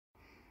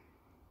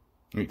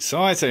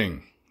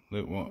Exciting!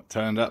 Look what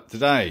turned up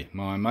today,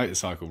 my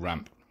motorcycle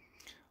ramp.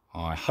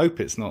 I hope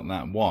it's not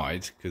that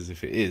wide, because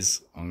if it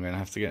is, I'm going to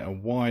have to get a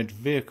wide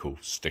vehicle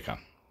sticker.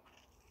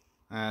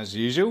 As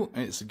usual,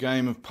 it's a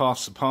game of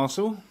pass the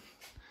parcel.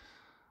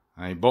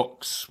 A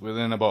box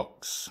within a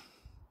box.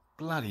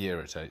 Bloody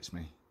irritates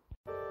me.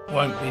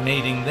 Won't be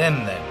needing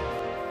them then.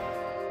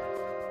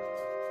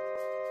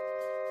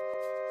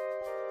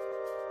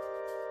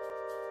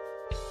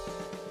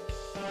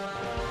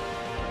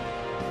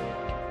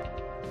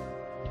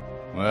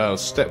 Well,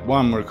 step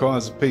one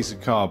requires a piece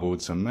of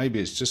cardboard, so maybe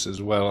it's just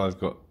as well I've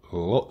got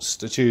lots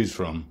to choose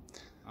from.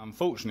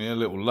 Unfortunately, a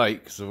little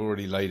late because I've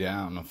already laid it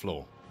out on the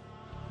floor.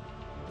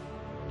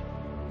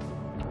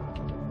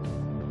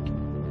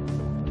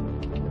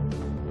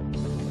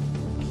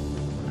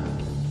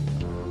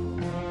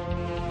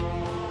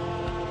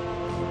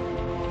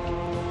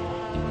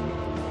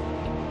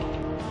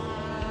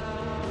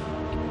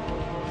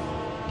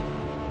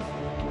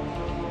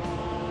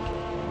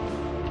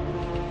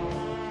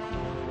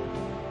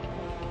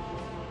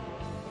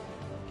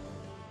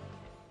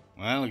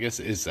 Well, I guess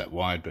it is that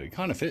wide, but it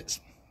kind of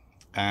fits.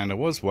 And I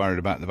was worried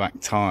about the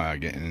back tyre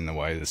getting in the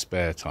way, the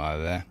spare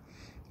tyre there.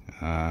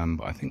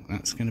 But I think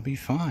that's going to be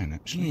fine,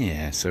 actually.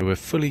 Yeah, so we're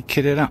fully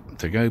kitted up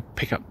to go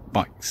pick up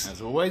bikes.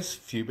 As always, a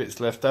few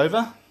bits left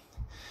over.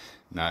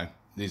 No,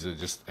 these are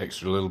just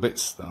extra little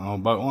bits that I'll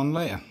bolt on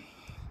later.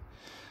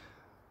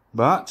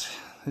 But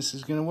this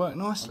is going to work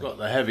nicely. I've got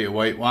the heavier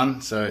weight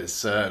one, so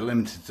it's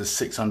limited to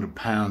 600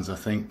 pounds, I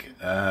think.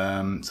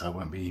 So I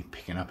won't be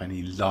picking up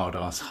any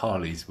lard-ass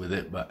Harleys with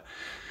it, but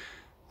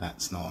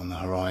that's not on the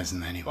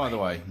horizon anyway. By the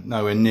way,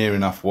 nowhere near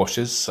enough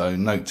washers, so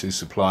note to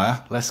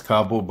supplier, less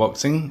cardboard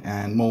boxing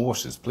and more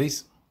washers,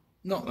 please.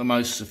 Not the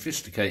most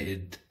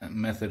sophisticated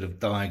method of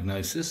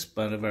diagnosis,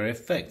 but a very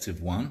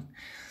effective one.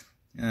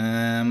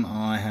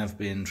 I have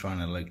been trying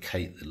to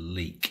locate the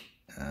leak,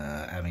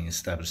 having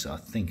established that I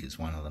think it's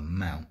one of the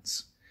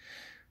mounts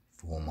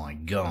for my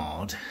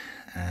guard,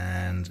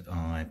 and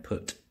I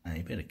put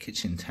a bit of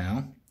kitchen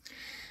towel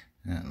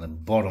at the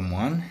bottom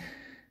one,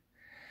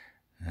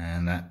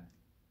 and that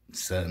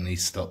certainly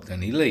stopped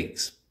any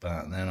leaks.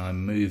 But then I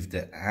moved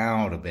it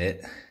out a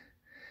bit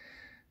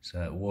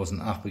so it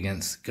wasn't up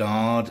against the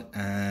guard,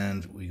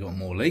 and we got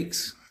more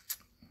leaks,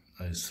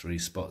 those 3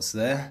 spots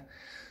there.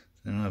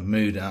 Then I've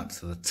moved it up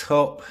to the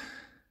top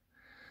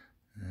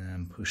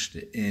and pushed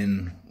it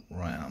in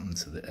right up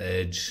to the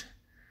edge.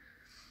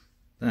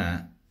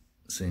 That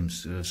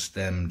seems to have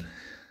stemmed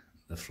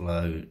the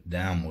flow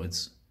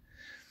downwards,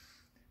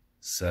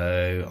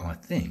 so I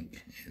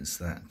think it's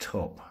that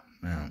top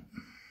mount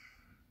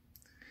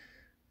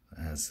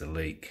that has the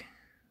leak.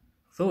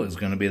 I thought it was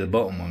going to be the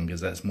bottom one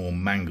because that's more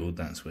mangled,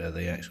 that's where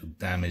the actual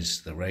damage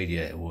to the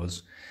radiator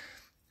was,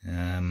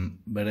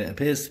 but it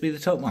appears to be the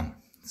top one,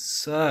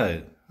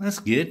 so that's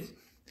good.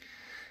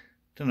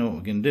 Don't know what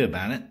we're going to do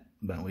about it,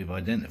 but we've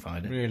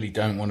identified it. Really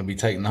don't want to be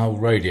taking the whole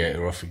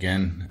radiator off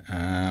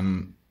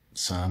again,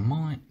 so I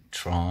might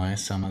try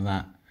some of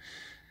that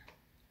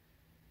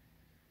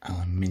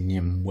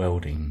aluminium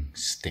welding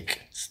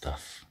stick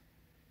stuff.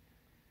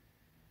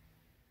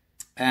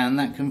 And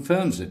that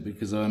confirms it,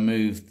 because I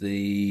moved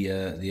the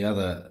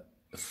other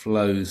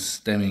flow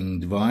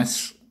stemming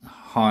device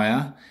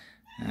higher,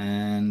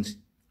 and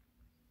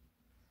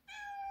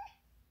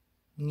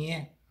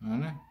yeah, I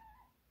don't know,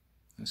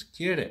 that's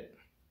cured it.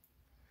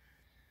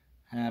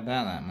 How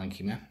about that,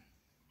 monkey man?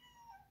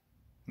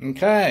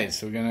 Okay,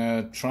 so we're going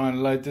to try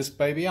and load this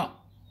baby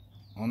up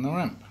on the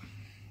ramp.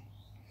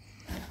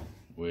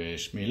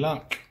 Wish me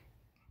luck.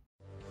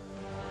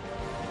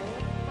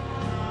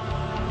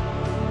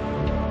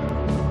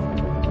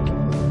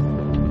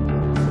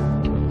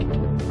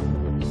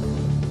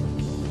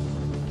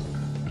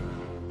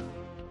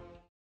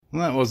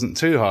 Well, that wasn't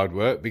too hard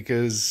work,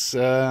 because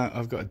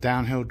I've got a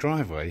downhill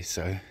driveway,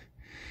 so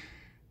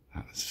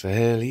that was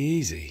fairly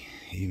easy,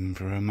 even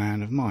for a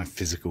man of my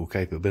physical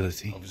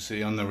capability.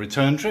 Obviously, on the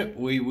return trip,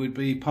 we would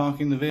be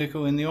parking the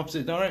vehicle in the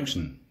opposite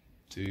direction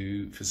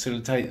to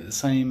facilitate the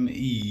same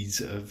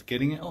ease of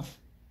getting it off.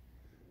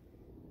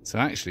 So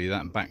actually,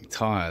 that back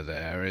tyre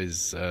there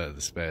is, the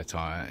spare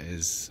tyre,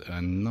 is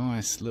a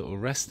nice little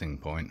resting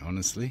point,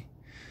 honestly.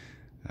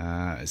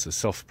 It's a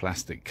soft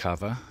plastic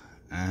cover,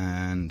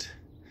 and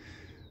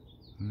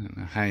I don't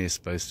know how you're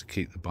supposed to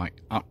keep the bike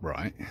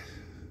upright,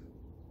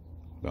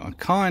 but I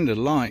kind of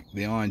like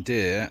the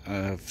idea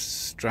of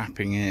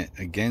strapping it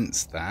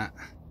against that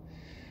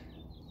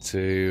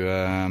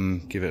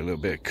to give it a little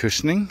bit of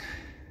cushioning.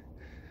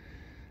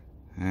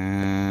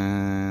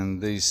 And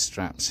these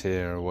straps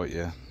here are what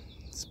you're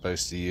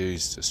supposed to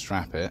use to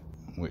strap it,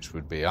 which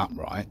would be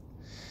upright.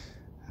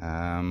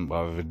 But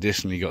I've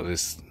additionally got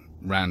this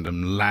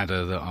random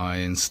ladder that I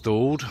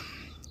installed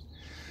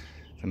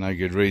for no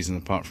good reason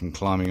apart from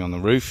climbing on the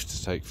roof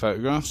to take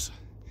photographs,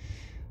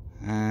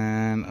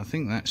 and I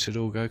think that should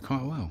all go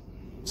quite well.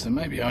 So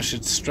maybe I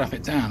should strap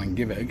it down and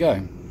give it a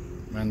go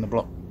around the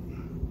block.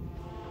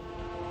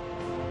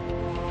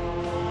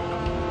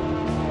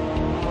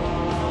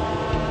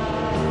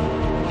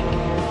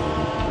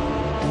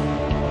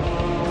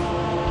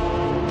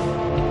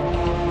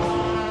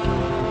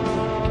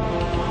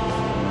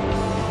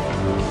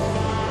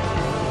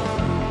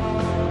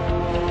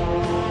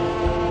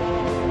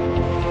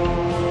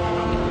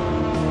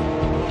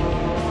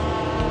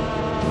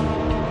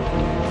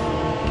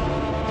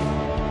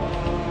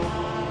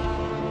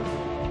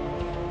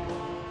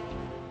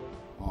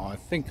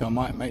 think I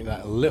might make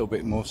that a little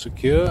bit more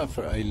secure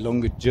for a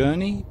longer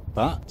journey,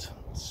 but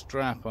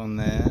strap on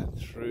there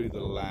through the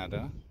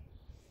ladder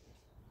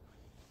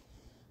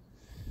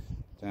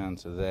down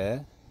to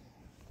there,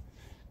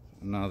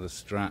 another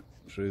strap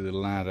through the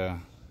ladder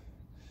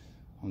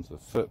onto the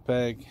foot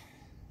peg,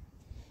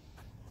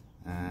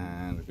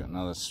 and we've got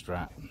another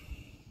strap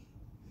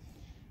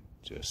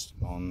just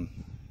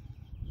on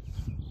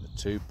the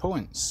 2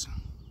 points.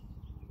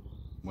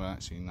 Well,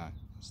 actually no,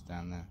 it's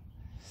down there.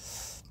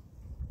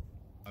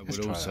 I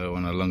would also,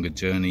 on a longer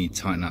journey,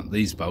 tighten up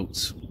these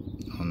bolts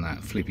on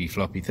that flippy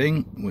floppy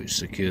thing which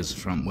secures the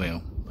front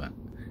wheel, but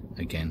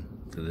again,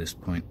 to this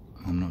point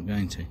I'm not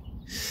going to.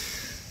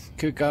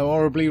 Could go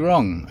horribly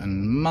wrong,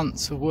 and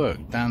months of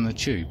work down the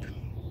tube.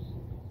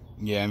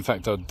 Yeah, in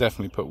fact I'll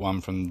definitely put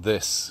one from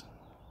this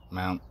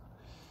mount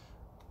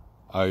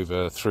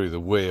over through the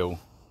wheel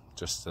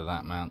just to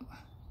that mount,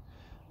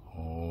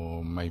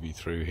 or maybe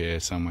through here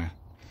somewhere.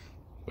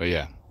 But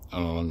yeah,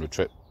 on a longer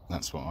trip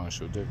that's what I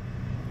shall do.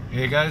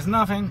 Here goes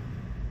nothing.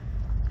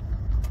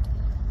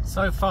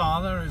 So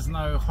far there is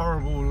no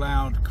horrible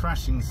loud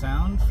crashing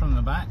sound from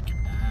the back.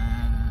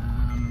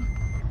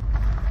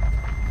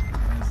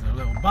 There's a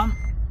little bump.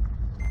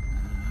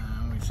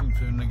 We seem to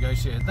have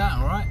negotiated that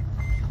alright.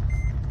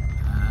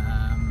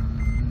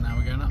 Now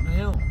we're going up the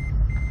hill.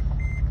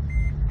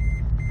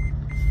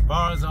 As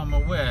far as I'm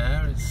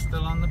aware, it's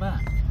still on the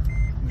back,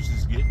 which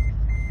is good.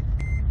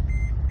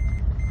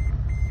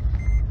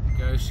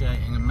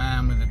 Negotiating a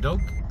man with a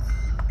dog.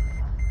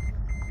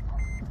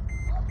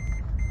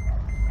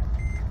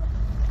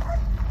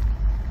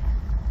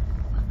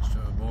 Managed to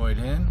avoid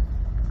him.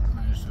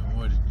 Managed to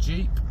avoid a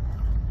jeep.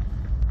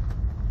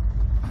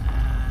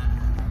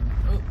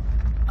 And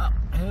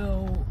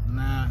uphill.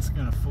 Now it's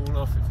going to fall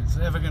off. If it's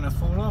ever going to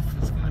fall off,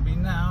 it's going to be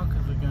now,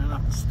 because we're going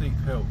up a steep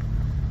hill.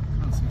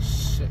 Can't see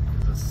shit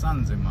because the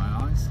sun's in my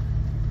eyes.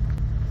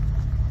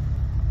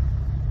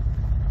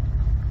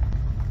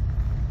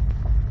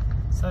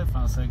 So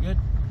far so good.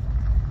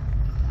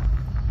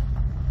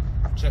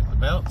 Check the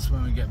belts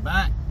when we get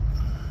back.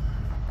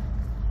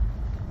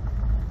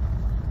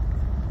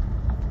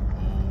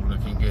 All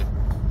looking good.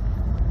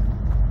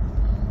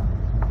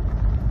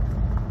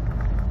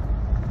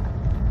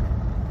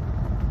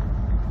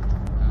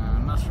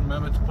 Must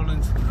remember to pull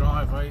into the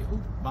driveway.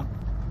 Ooh, bump.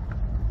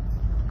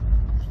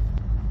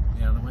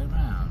 The other way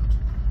round.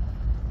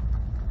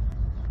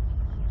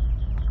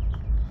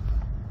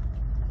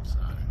 So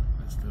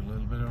let's do a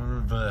little bit of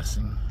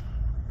reversing.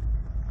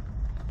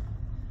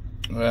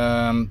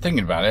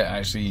 Thinking about it,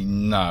 actually,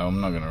 no, I'm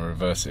not going to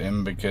reverse it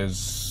in,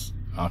 because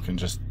I can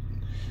just,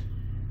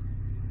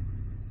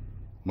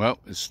 well,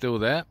 it's still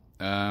there.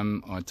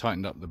 I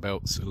tightened up the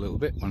belts a little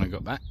bit when I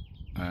got back,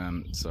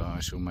 so I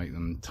shall make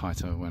them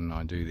tighter when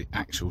I do the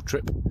actual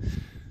trip.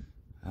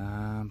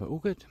 But all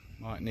good.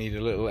 Might need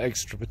a little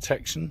extra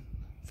protection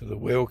for the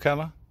wheel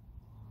cover.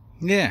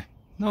 Yeah,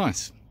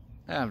 nice.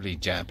 Lovely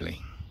jabbly.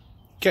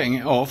 Getting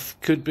it off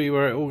could be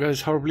where it all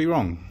goes horribly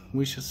wrong.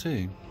 We shall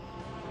see.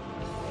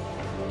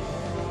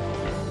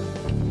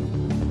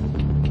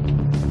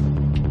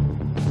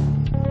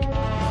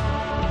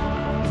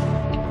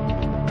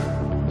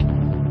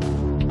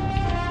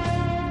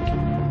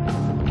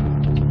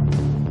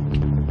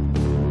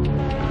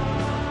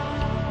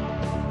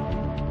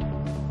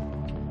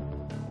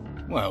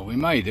 Well, we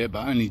made it,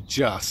 but only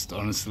just,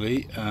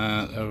 honestly.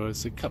 There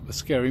was a couple of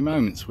scary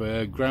moments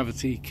where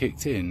gravity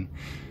kicked in,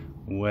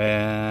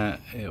 where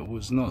it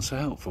was not so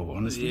helpful,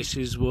 honestly. The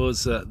issues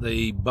was that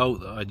the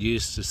bolt that I'd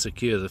used to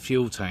secure the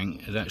fuel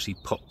tank had actually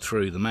popped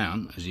through the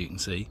mount, as you can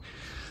see.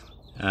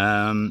 So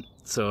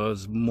I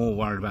was more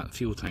worried about the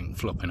fuel tank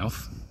flopping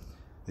off.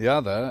 The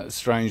other,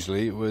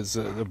 strangely, was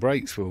the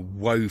brakes were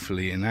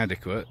woefully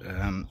inadequate.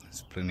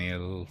 There's plenty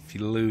of little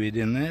fluid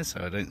in there,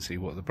 so I don't see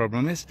what the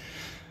problem is.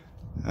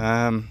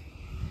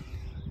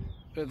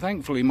 But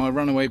thankfully my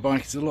runaway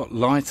bike is a lot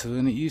lighter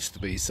than it used to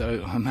be,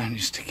 so I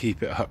managed to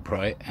keep it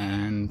upright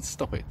and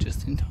stop it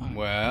just in time.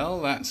 Well,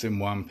 that's in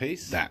one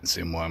piece, that's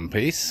in one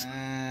piece,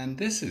 and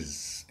this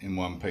is in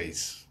one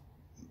piece,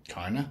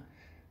 kinda.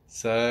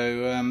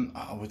 So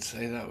I would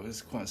say that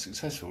was quite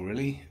successful,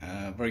 really.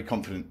 Very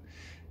confident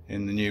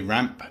in the new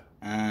ramp,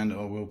 and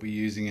I will be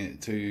using it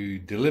to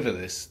deliver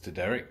this to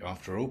Derrick,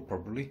 after all,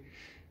 probably.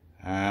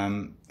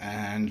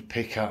 And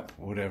pick up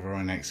whatever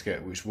I next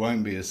get, which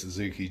won't be a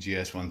Suzuki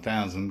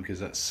GS1000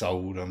 because that's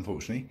sold,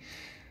 unfortunately,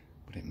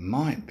 but it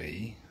might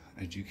be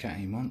a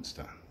Ducati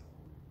Monster.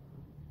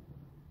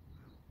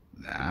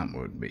 That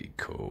would be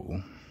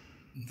cool.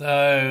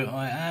 Though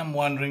I am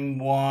wondering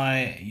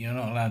why you're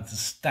not allowed to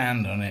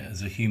stand on it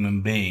as a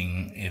human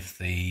being if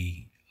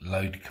the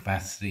load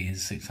capacity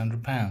is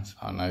 600 pounds.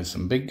 I know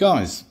some big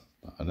guys,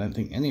 but I don't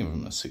think any of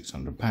them are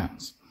 600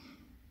 pounds.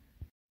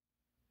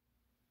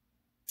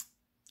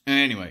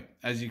 Anyway,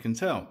 as you can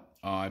tell,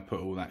 I put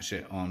all that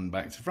shit on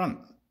back to front.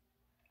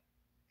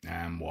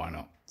 And why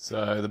not?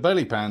 So the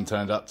belly pan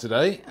turned up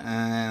today,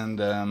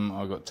 and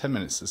I've got 10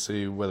 minutes to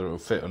see whether it'll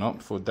fit or not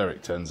before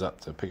Derrick turns up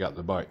to pick up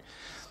the bike.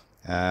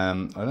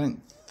 I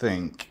don't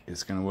think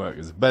it's going to work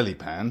as a belly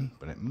pan,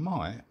 but it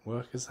might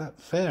work as that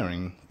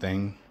fairing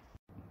thing.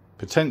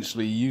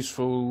 Potentially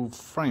useful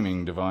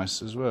framing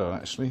device as well,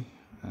 actually.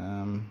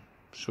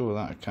 Sure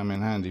that would come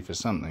in handy for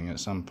something at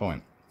some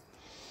point.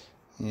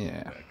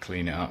 Yeah,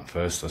 clean it up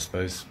first, I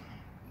suppose.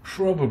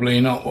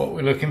 Probably not what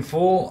we're looking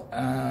for.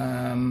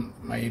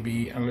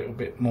 Maybe a little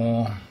bit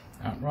more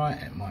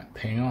upright, it might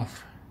ping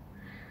off.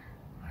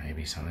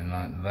 Maybe something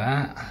like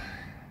that.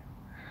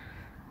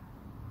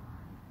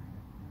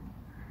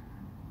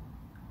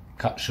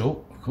 Cut short,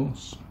 of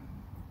course.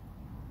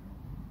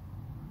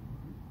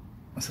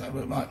 What's that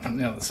look like from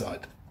the other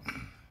side?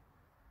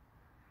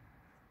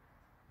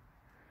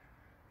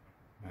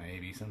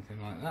 Maybe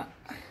something like that.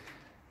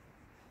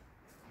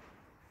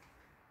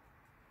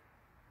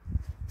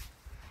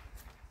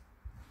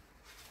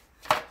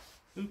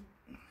 Ooh.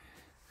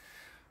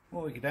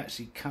 Or we could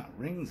actually cut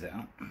rings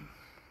out.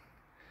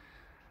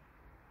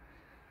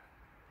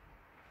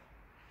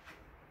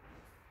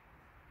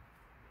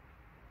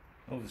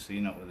 Obviously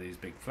not with these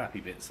big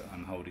flappy bits that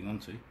I'm holding on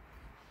to.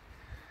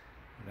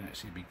 Would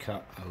actually be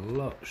cut a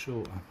lot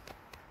shorter.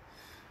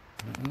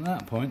 But at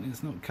that point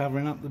it's not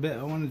covering up the bit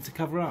I wanted to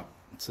cover up.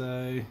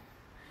 So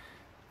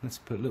let's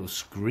put a little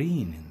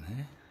screen in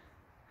there.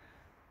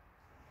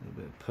 A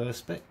little bit of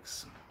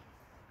perspex.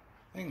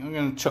 I think I'm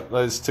going to chop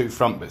those two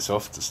front bits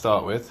off to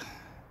start with.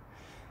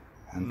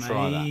 And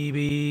try that.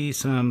 Maybe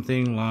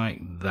something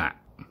like that.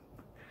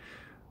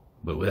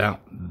 But without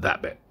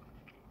that bit.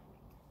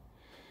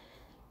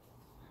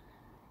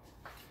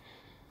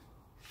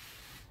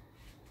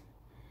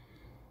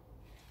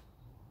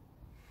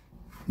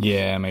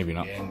 Yeah, maybe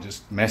not. Yeah, I'm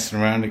just messing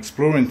around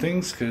exploring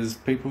things because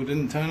people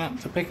didn't turn up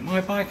to pick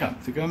my bike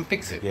up to go and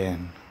fix it. Yeah.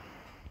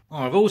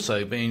 I've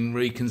also been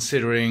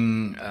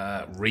reconsidering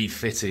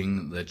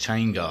refitting the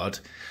chain guard.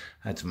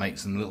 Had to make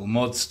some little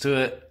mods to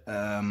it,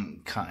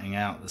 cutting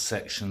out the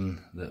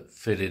section that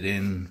fitted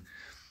in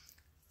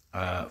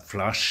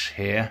flush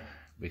here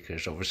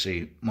because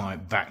obviously my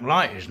back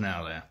light is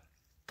now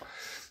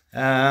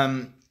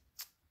there.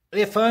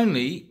 If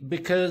only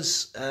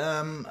because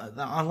I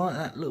like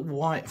that little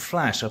white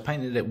flash. I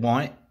painted it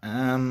white,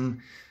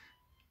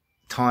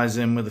 ties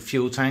in with the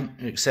fuel tank,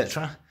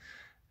 etc.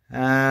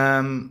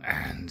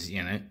 And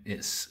you know,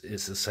 it's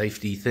a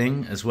safety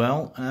thing as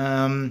well.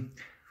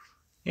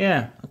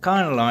 Yeah, I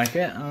kind of like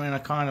it. I mean, I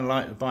kind of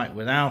like the bike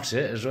without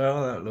it as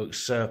well. That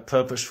looks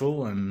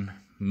purposeful and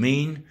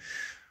mean.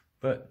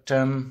 But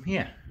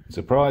yeah.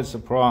 Surprise,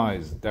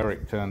 surprise,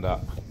 Derrick turned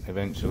up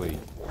eventually.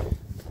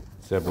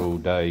 Several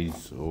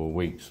days or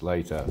weeks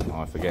later,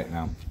 I forget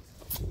now.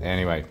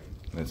 Anyway,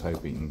 let's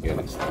hope he can get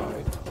it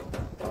started.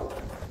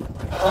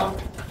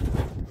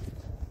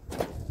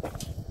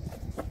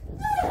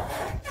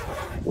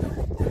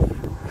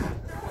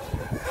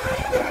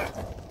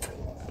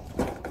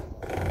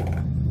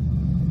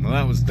 Well,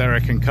 that was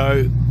Derrick and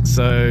Co.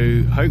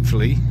 So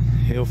hopefully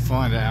he'll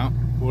find out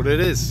what it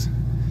is.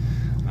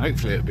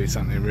 Hopefully it'll be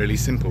something really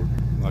simple,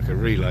 like a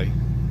relay.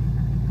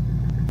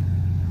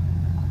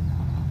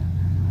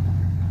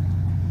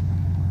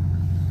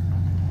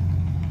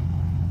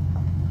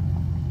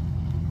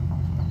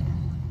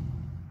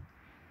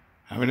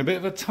 Having a bit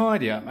of a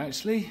tidy up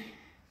actually,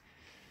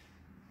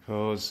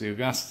 because the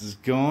Agusta's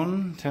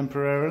gone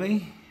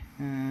temporarily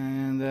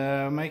and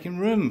making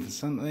room for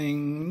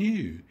something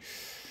new.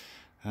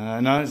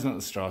 No, it's not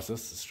the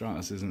Stratus. The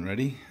Stratus isn't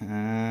ready,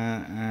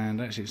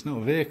 and actually it's not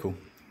a vehicle,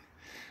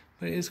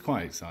 but it is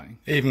quite exciting.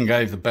 Even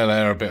gave the Bel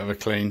Air a bit of a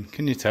clean.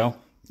 Can you tell?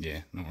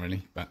 Yeah, not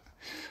really, but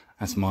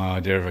that's my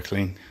idea of a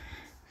clean.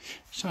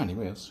 Shiny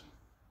wheels.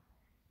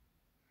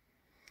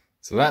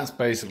 So that's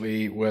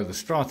basically where the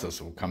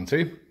Stratus will come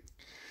to.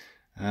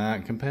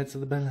 Compared to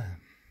the Bel Air.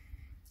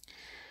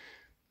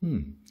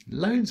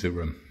 Loads of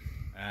room.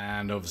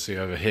 And obviously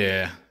over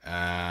here,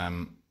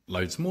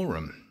 loads more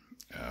room.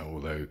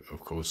 Although, of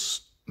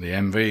course, the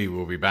MV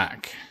will be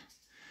back.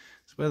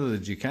 It's whether the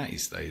Ducati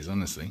stays,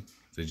 honestly.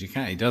 If the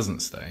Ducati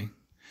doesn't stay,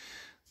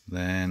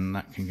 then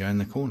that can go in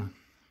the corner.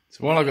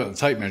 So while I got the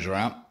tape measure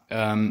out,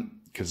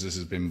 because this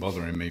has been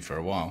bothering me for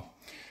a while,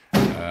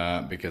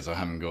 because I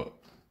haven't got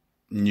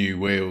new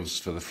wheels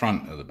for the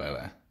front of the Bel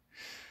Air.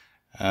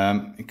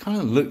 It kind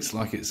of looks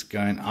like it's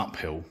going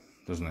uphill,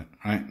 doesn't it?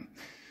 Right?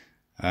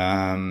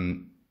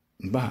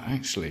 But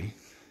actually,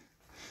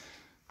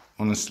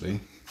 honestly,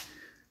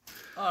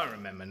 I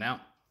remember now.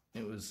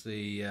 It was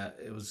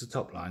the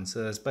top line,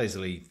 so it's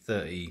basically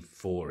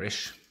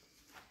 34-ish.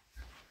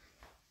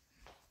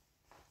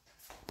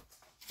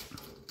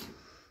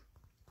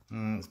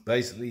 It's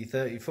basically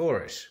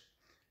 34-ish.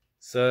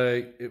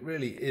 So it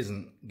really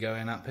isn't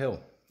going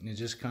uphill. It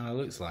just kind of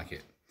looks like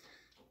it.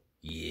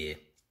 Yeah.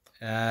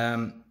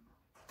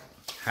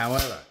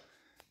 However,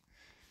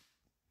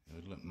 it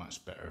would look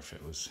much better if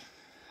it was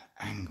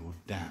angled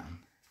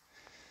down,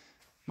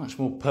 much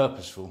more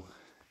purposeful.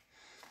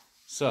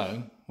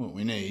 So what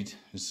we need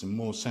is some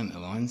more centre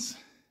lines,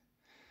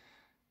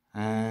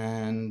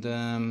 and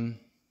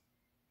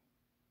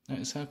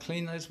notice how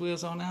clean those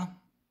wheels are now.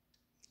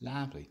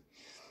 Lovely.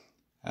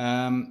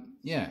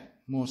 Yeah,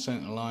 more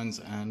centre lines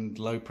and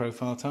low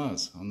profile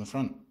tyres on the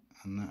front,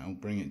 and that'll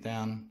bring it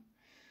down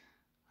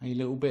a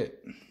little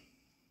bit.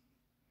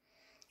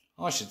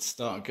 I should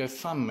start a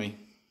GoFundMe.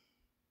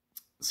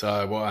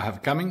 So what I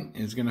have coming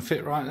is going to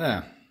fit right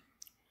there,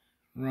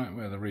 right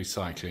where the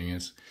recycling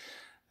is.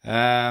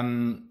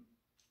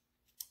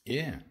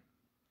 Yeah.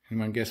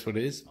 Anyone guess what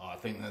it is? I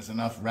think there's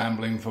enough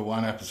rambling for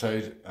one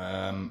episode.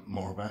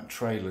 More about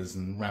trailers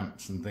and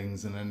ramps and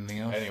things than anything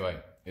else. Anyway,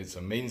 it's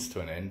a means to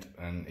an end,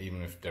 and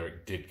even if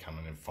Derrick did come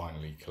in and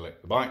finally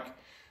collect the bike,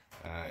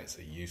 it's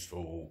a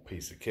useful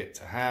piece of kit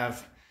to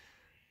have,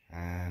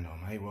 and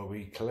I may well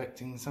be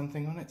collecting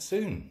something on it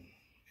soon.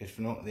 If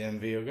not the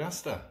MV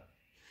Agusta,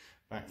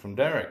 back from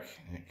Derrick.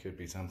 It could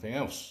be something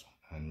else,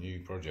 a new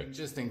project.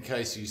 Just in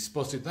case you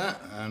spotted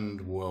that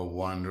and were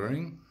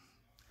wondering.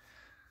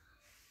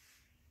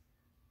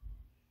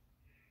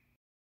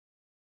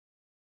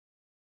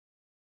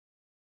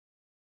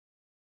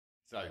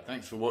 So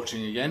thanks for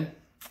watching again,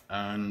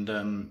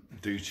 and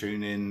do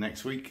tune in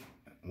next week.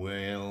 I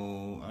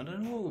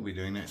don't know what we'll be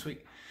doing next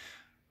week.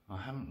 I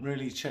haven't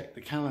really checked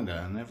the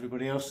calendar, and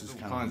everybody else's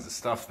calendar. All kinds of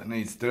stuff that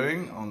needs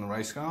doing on the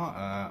race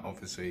car.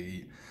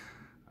 Obviously,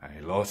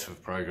 a lot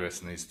of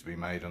progress needs to be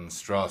made on the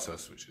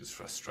Stratos, which is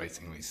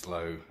frustratingly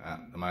slow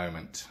at the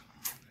moment.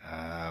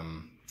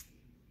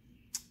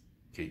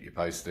 Keep you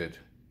posted.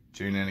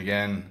 Tune in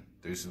again.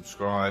 Do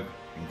subscribe.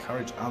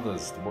 Encourage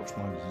others to watch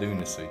my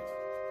lunacy.